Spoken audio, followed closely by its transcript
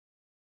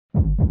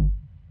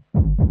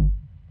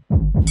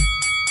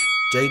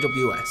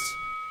JWS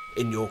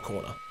in your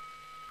corner.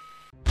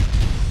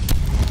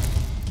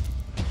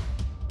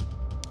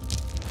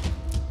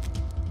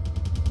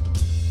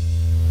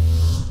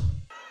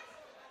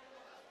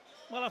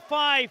 Well, a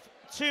 5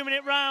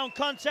 2-minute round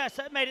contest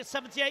that made it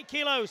 78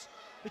 kilos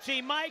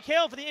between Mike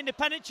Hill for the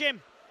independent gym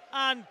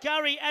and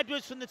Gary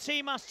Edwards from the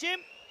TMAS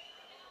gym.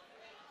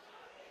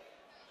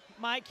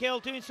 Mike Hill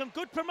doing some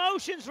good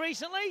promotions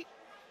recently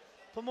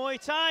for Muay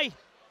Thai.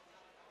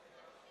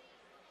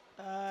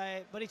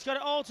 But he's got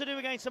it all to do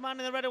against a man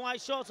in the red and white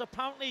shorts.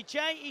 Apparently,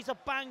 Jay, he's a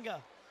banger.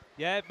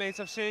 Yeah, mate,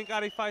 I've seen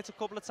Gary fight a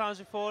couple of times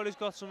before. He's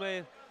got some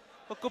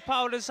good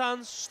power in his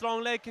hands,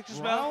 strong leg kicks as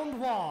well. Round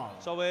one.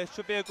 So it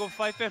should be a good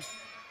fight for him.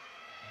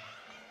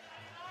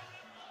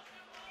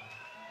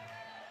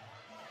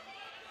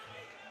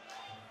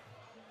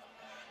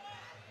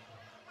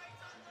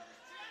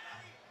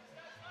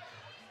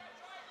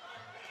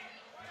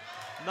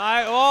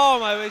 Oh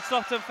my, he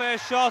stopped him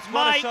first shot.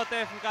 What a shot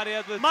there from Gary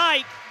Edwards.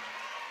 Mike,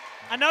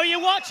 I know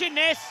you're watching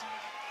this,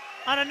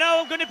 and I know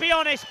I'm going to be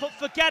honest, but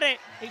forget it.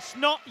 It's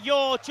not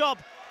your job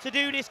to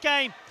do this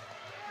game.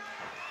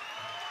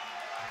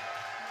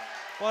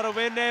 What a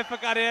win there for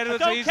Gary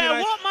Edwards. I don't care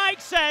what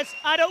Mike says.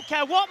 I don't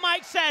care what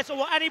Mike says or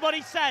what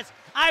anybody says.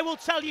 I will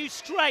tell you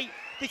straight,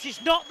 this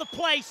is not the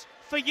place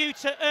for you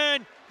to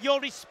earn your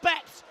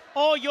respect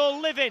or your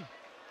living.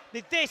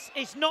 This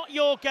is not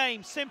your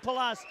game, simple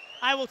as.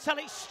 I will tell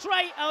it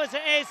straight as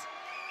it is,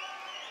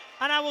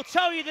 and I will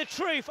tell you the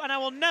truth, and I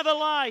will never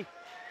lie.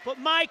 But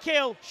Mike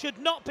Hill should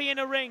not be in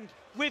a ring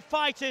with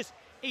fighters.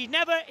 He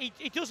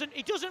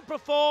doesn't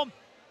perform.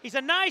 He's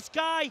a nice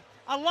guy.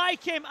 I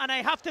like him, and I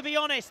have to be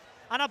honest.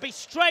 And I'll be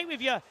straight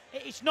with you.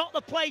 It's not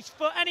the place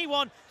for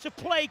anyone to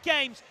play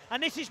games,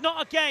 and this is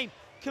not a game.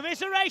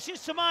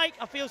 Commiserations to Mike.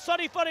 I feel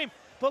sorry for him,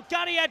 but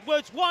Gary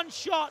Edwards, one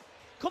shot.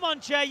 Come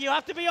on, Jay. You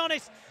have to be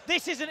honest.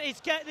 This isn't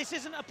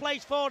a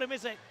place for him,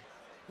 is it?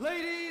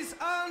 Ladies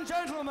and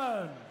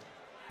gentlemen,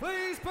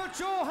 please put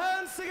your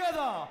hands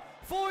together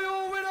for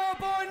your winner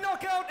by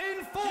knockout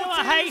in 14 You know,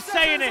 I hate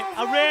saying it.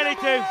 I really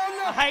do.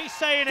 I hate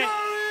saying it.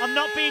 I'm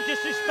not being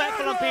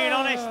disrespectful. I'm being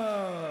honest.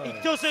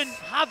 He doesn't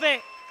have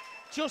it.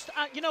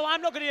 You know,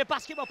 I'm not going to be a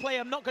basketball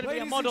player. I'm not going to be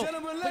a model.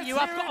 But you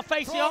have got to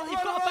face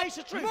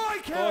the truth.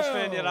 Of course,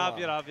 Finn, you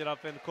have,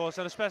 Finn, of course.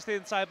 And especially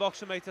in Thai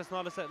boxing, mate, it's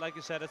not, like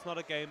you said, it's not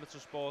a game, it's a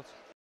sport.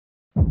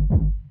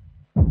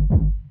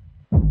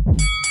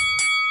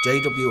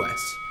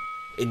 JWS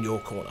in your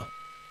corner.